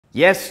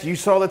Yes, you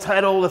saw the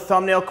title, the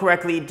thumbnail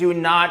correctly. Do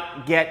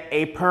not get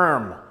a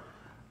perm.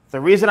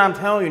 The reason I'm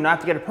telling you not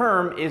to get a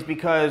perm is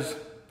because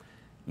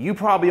you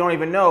probably don't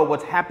even know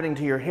what's happening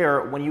to your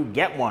hair when you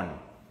get one.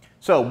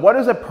 So what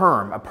is a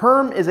perm? A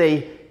perm is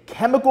a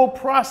chemical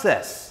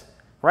process,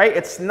 right?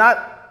 It's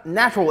not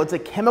natural, it's a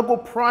chemical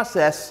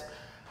process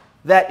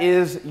that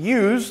is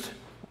used,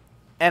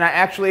 and I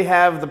actually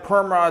have the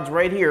perm rods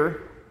right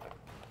here.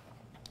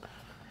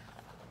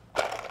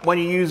 When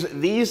you use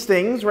these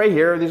things right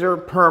here, these are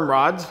perm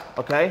rods,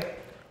 okay?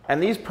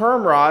 And these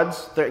perm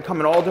rods, they come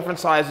in all different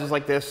sizes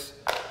like this,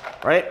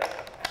 right?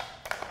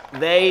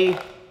 They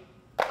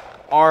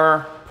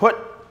are put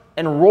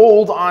and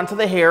rolled onto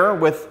the hair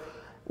with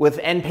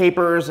end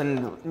papers,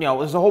 and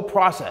there's a whole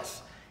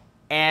process.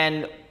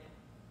 And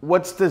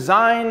what these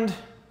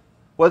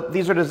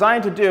are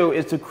designed to do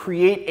is to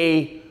create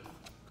a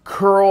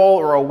curl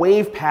or a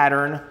wave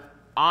pattern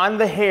on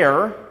the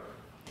hair.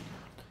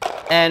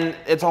 And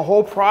it's a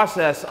whole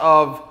process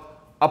of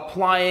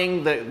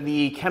applying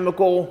the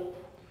chemical,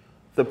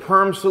 the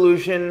perm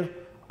solution,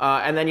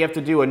 and then you have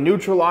to do a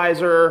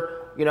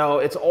neutralizer.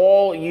 It's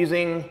all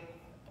using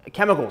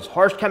chemicals,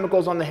 harsh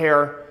chemicals on the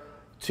hair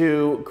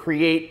to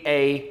create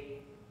a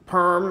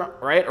perm,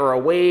 right, or a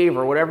wave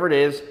or whatever it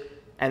is.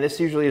 And this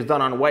usually is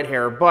done on wet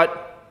hair.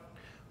 But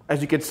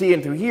as you can see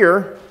in through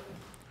here,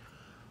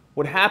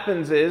 what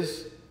happens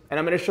is, and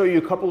I'm going to show you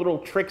a couple little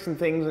tricks and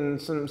things and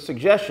some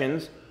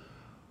suggestions.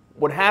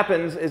 What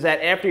happens is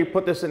that after you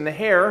put this in the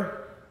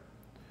hair,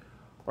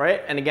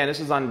 right, and again, this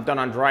is done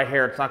on dry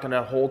hair, it's not going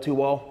to hold too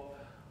well.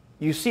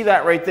 You see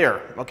that right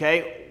there,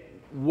 okay?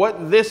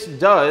 What this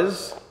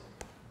does,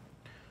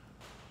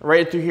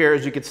 right through here,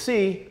 as you can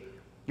see,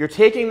 you're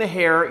taking the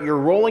hair, you're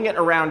rolling it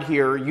around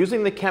here,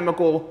 using the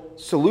chemical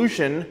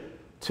solution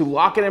to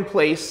lock it in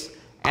place,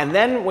 and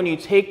then when you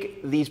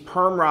take these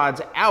perm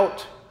rods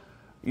out,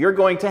 you're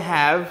going to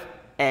have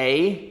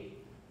a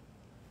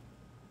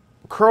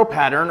curl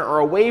pattern or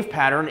a wave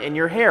pattern in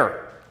your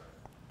hair.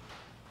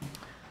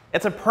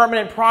 It's a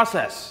permanent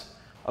process,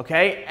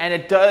 okay? And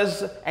it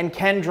does and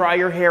can dry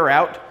your hair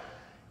out.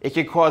 It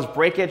can cause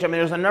breakage. I mean,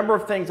 there's a number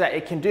of things that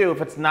it can do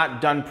if it's not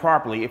done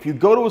properly. If you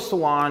go to a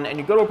salon and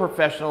you go to a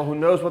professional who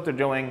knows what they're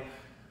doing,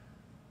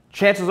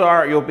 chances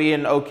are you'll be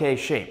in okay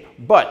shape.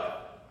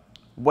 But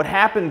what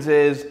happens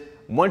is,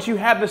 once you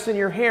have this in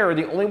your hair,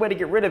 the only way to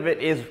get rid of it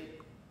is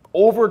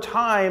over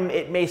time,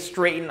 it may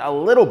straighten a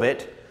little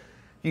bit.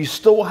 You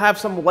still have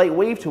some light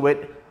wave to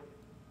it,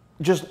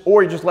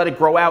 or you just let it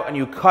grow out and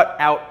you cut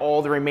out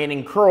all the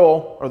remaining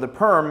curl or the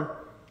perm,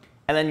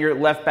 and then you're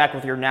left back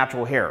with your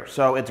natural hair.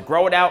 So it's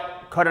grow it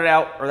out, cut it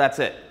out, or that's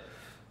it.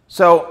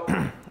 So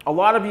a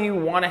lot of you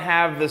want to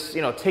have this,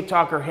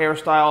 TikToker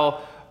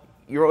hairstyle.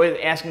 You're always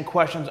asking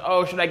questions.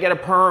 Oh, should I get a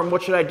perm?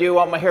 What should I do? I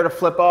want my hair to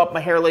flip up. My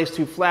hair lays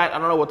too flat. I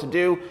don't know what to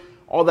do.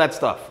 All that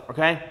stuff,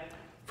 okay?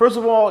 First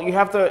of all, you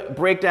have to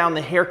break down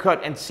the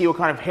haircut and see what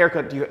kind of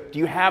haircut do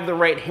you have the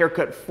right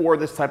haircut for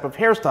this type of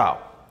hairstyle.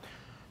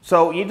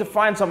 So you need to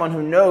find someone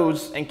who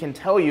knows and can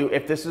tell you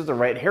if this is the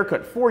right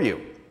haircut for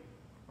you.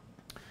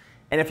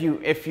 And if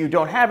you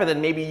don't have it,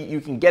 then maybe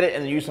you can get it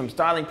and use some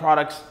styling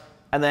products,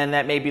 and then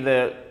that may be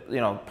the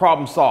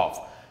problem solved.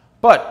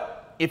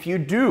 But if you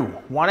do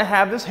want to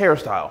have this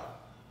hairstyle,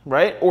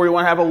 right, or you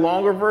want to have a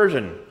longer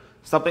version,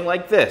 something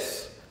like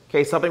this.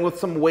 Okay, something with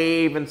some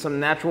wave and some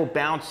natural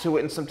bounce to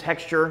it and some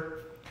texture.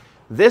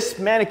 This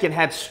mannequin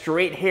had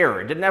straight hair.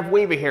 It didn't have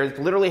wavy hair.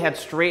 It literally had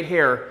straight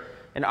hair.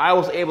 And I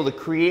was able to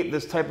create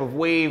this type of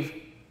wave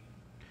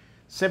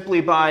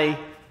simply by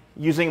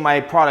using my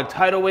product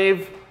Tidal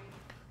Wave.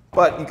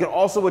 But you can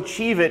also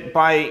achieve it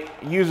by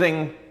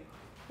using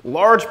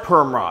large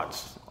perm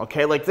rods,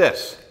 okay, like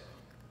this.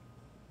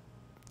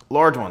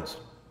 Large ones.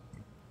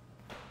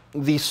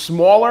 The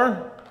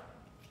smaller,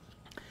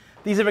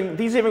 these even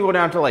go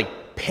down to like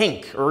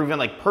pink or even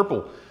like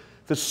purple.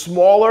 The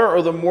smaller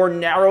or the more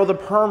narrow the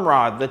perm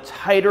rod, the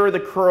tighter the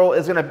curl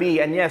is going to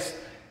be. And yes,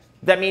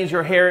 that means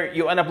your hair,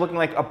 you'll end up looking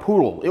like a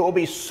poodle. It will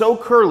be so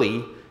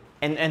curly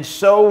and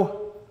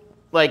so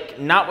like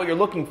not what you're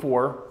looking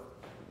for.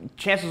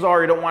 Chances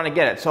are you don't want to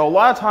get it. So a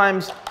lot of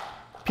times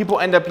people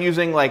end up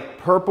using like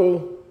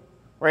purple,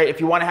 right? If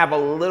you want to have a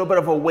little bit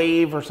of a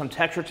wave or some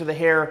texture to the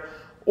hair,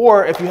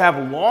 or if you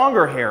have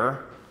longer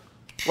hair,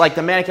 like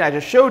the mannequin I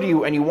just showed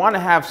you, and you want to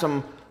have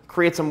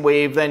create some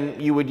wave, then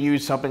you would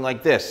use something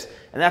like this.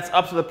 And that's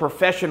up to the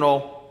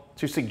professional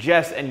to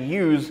suggest and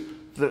use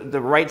the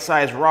right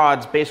size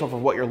rods based off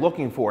of what you're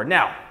looking for.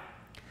 Now,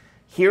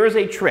 here is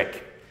a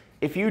trick.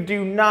 If you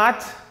do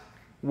not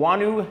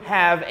want to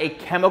have a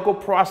chemical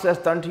process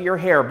done to your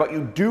hair, but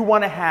you do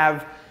want to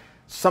have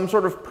some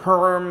sort of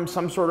perm,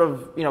 some sort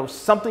of,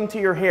 something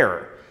to your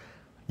hair,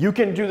 you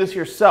can do this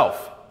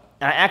yourself.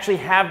 And I actually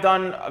have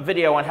done a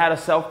video on how to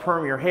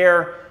self-perm your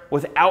hair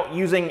without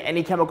using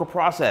any chemical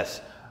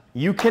process.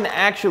 You can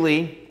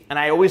actually, and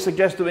I always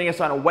suggest doing this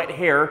on a wet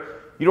hair,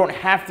 you don't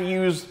have to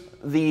use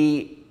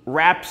the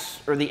wraps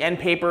or the end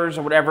papers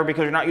or whatever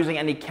because you're not using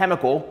any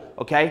chemical,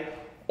 okay?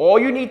 All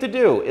you need to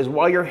do is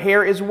while your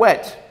hair is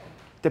wet,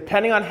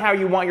 depending on how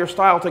you want your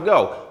style to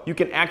go, you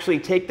can actually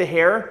take the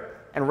hair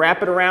and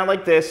wrap it around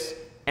like this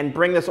and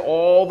bring this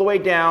all the way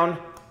down,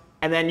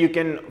 and then you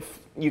can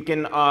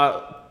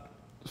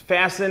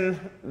fasten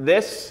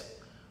this,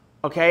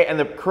 okay, and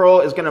the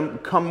curl is going to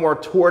come more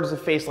towards the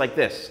face like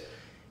this.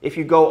 If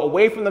you go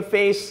away from the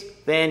face,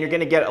 then you're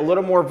going to get a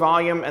little more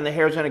volume and the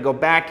hair is going to go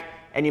back,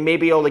 and you may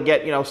be able to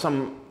get, you know,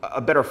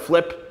 a better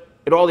flip.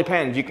 It all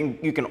depends. You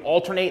can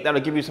alternate.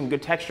 That'll give you some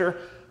good texture.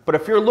 But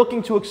if you're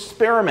looking to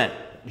experiment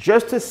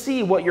just to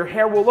see what your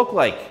hair will look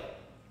like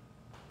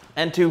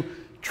and to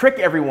trick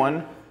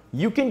everyone,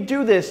 you can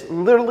do this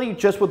literally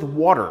just with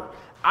water.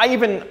 I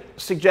even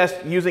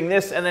suggest using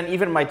this and then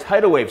even my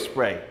tidal wave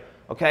spray,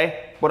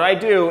 okay? What I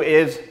do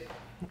is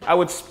I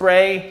would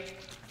spray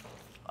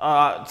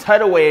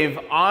tidal wave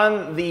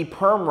on the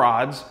perm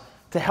rods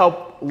to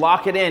help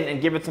lock it in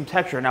and give it some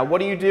texture. Now, what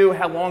do you do?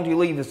 How long do you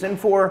leave this in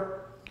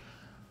for?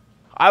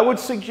 I would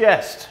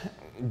suggest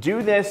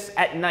do this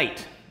at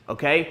night,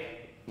 okay?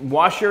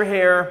 Wash your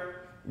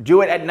hair,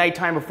 do it at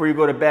nighttime before you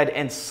go to bed,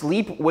 and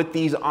sleep with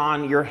these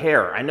on your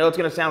hair. I know it's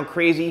gonna sound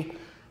crazy,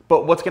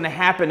 but what's gonna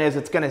happen is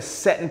it's gonna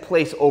set in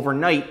place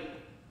overnight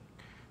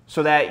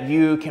so that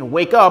you can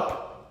wake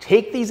up,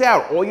 take these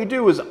out. All you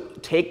do is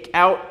take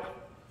out,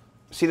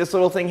 see this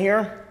little thing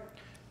here?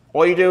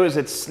 All you do is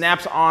it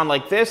snaps on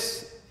like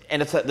this,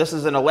 and this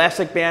is an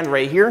elastic band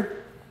right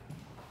here.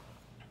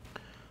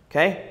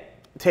 Okay,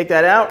 take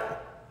that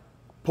out,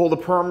 pull the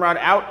perm rod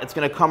out, it's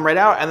gonna come right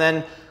out, and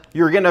then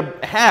you're gonna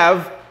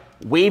have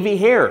wavy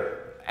hair,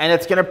 and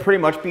it's gonna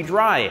pretty much be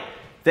dry.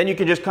 Then you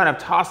can just kind of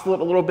toss it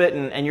a little bit,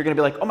 and you're gonna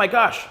be like, oh my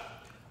gosh.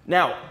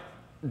 Now,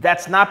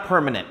 that's not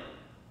permanent.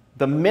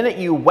 The minute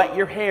you wet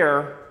your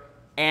hair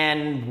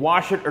and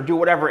wash it or do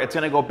whatever, it's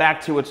gonna go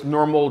back to its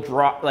normal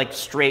like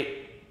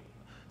straight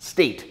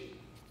state.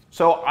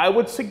 So I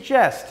would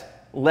suggest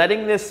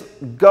letting this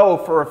go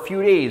for a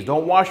few days.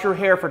 Don't wash your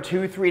hair for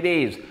 2-3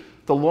 days.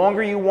 The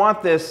longer you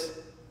want this,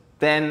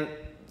 then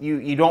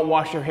you don't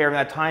wash your hair in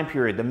that time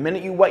period. The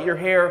minute you wet your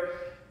hair,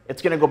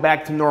 it's gonna go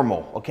back to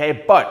normal,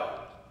 okay? But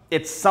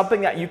it's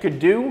something that you could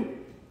do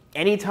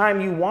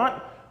anytime you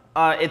want.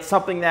 It's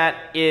something that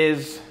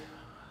is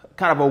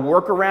kind of a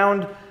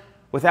workaround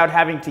without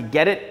having to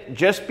get it.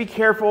 Just be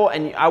careful,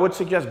 and I would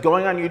suggest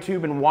going on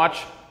YouTube and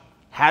watch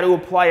how to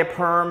apply a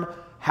perm,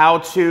 how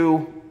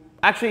to,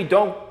 actually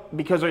don't,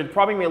 because there's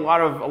probably gonna be a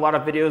lot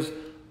of videos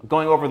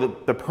going over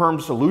the perm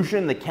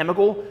solution, the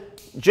chemical.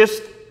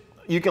 Just,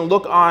 you can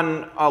look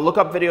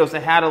up videos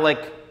on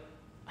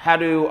how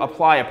to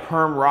apply a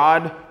perm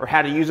rod, or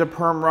how to use a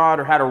perm rod,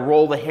 or how to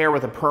roll the hair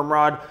with a perm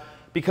rod.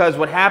 Because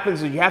what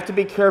happens is you have to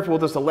be careful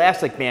with this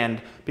elastic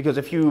band, because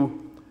if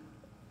you,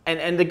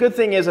 and the good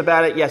thing is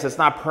about it, yes, it's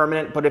not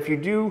permanent, but if you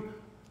do,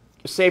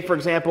 say for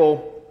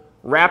example,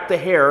 wrap the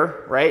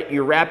hair, right?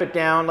 You wrap it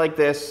down like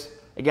this.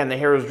 Again, the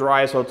hair is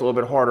dry, so it's a little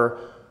bit harder.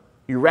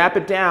 You wrap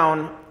it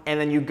down, and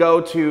then you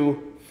go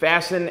to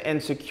fasten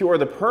and secure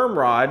the perm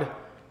rod,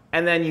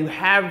 and then you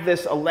have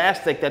this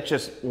elastic that's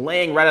just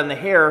laying right on the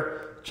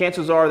hair.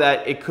 Chances are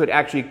that it could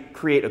actually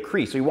create a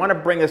crease. So you want to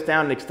bring this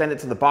down and extend it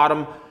to the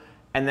bottom,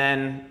 and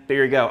then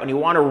there you go. And you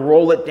want to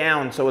roll it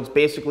down so it's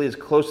basically as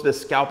close to the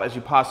scalp as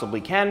you possibly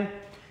can,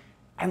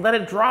 and let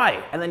it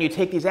dry. And then you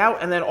take these out,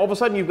 and then all of a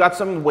sudden you've got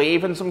some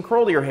wave and some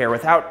curl to your hair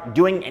without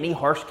doing any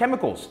harsh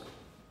chemicals.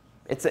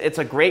 It's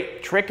a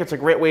great trick. It's a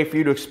great way for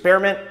you to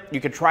experiment. You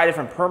could try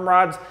different perm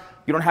rods.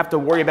 You don't have to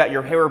worry about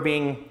your hair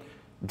being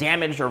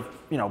damaged or,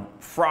 you know,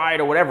 fried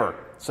or whatever.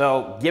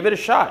 So give it a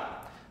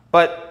shot.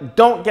 But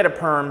don't get a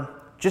perm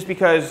just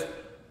because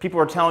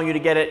people are telling you to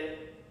get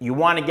it. You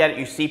want to get it.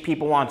 You see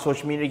people on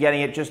social media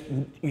getting it. Just,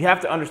 you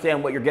have to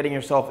understand what you're getting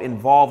yourself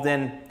involved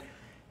in.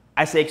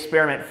 I say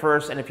experiment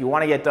first, and if you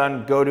want to get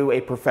done, go to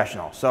a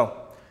professional. So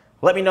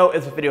let me know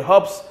if this video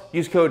helps.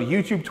 Use code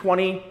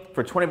YouTube20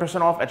 for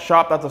 20% off at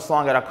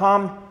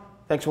shop.thesalonguy.com.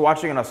 Thanks for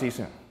watching, and I'll see you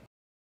soon.